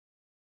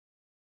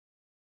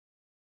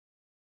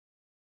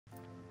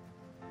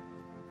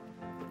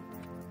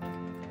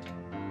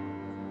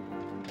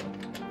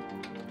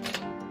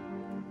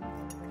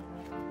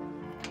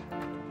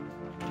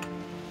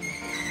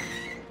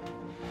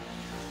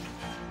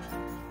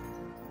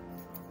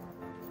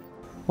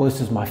Well,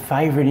 this is my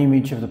favourite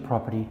image of the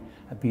property,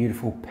 a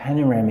beautiful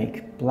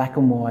panoramic black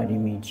and white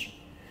image.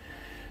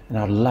 And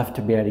I'd love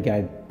to be able to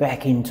go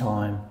back in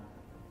time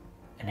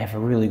and have a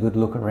really good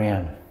look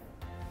around.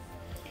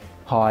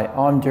 Hi,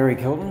 I'm Derek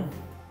Hilton.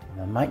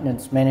 I'm a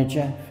maintenance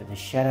manager for the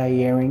Shadow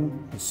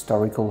Yering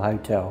Historical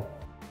Hotel.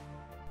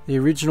 The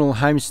original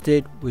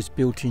homestead was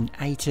built in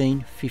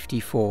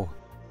 1854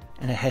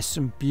 and it has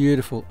some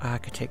beautiful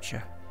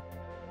architecture.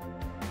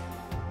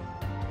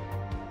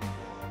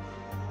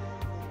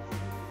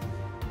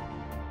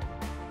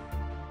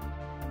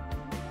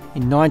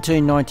 In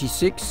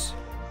 1996,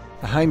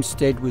 the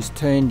homestead was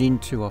turned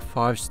into a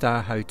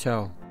 5-star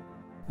hotel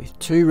with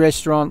 2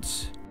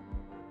 restaurants,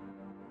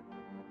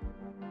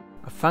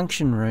 a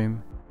function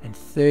room and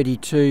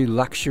 32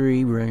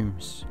 luxury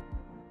rooms.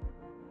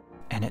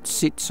 And it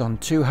sits on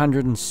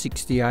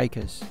 260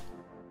 acres.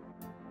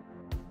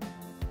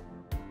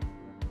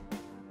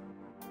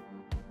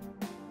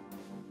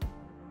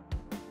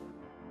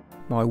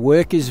 My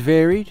work is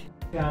varied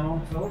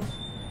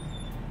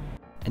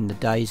and the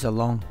days are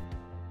long.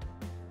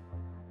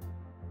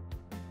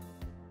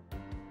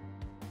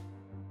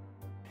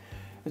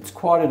 It's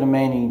quite a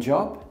demanding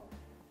job,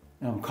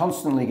 and I'm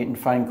constantly getting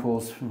phone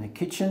calls from the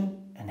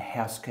kitchen and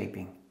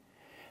housekeeping.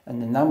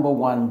 And the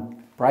 #1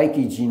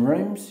 breakage in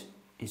rooms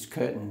is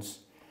curtains.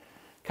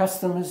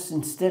 Customers,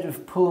 instead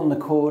of pulling the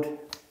cord,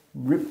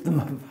 rip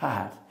them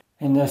apart.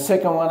 And the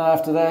second one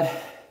after that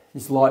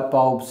is light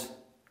bulbs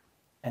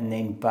and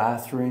then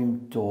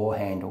bathroom door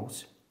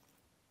handles.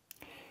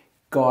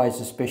 Guys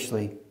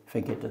especially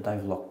forget that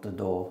they've locked the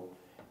door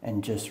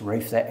and just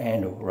reef that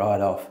handle right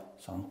off.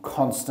 So I'm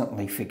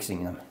constantly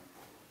fixing them.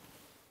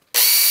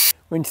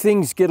 When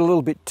things get a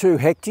little bit too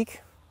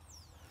hectic,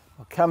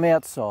 I'll come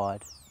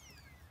outside,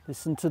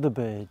 listen to the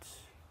birds,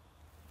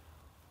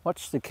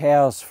 watch the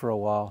cows for a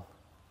while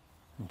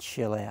and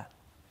chill out.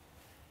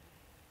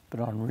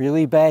 But on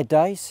really bad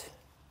days,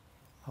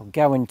 I'll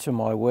go into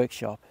my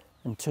workshop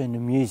and turn the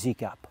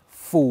music up,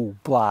 full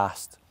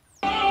blast.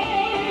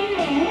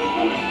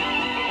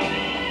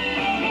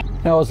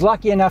 Now I was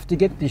lucky enough to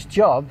get this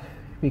job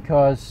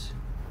because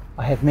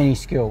I have many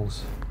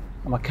skills.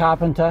 I'm a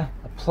carpenter,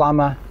 a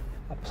plumber,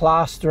 a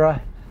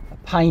plasterer, a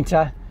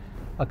painter,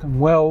 I can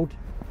weld,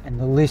 and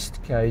the list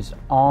goes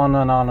on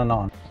and on and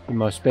on. In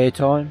my spare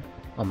time,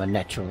 I'm a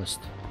naturalist.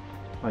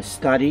 I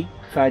study,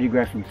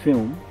 photograph and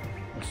film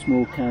a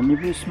small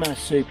carnivorous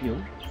marsupial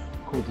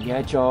called the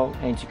Agile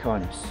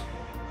Antechinus.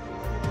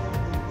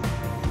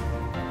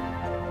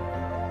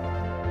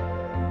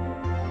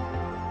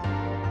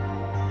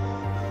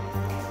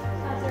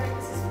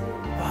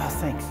 Oh,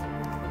 thanks.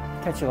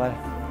 Catch you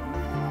later.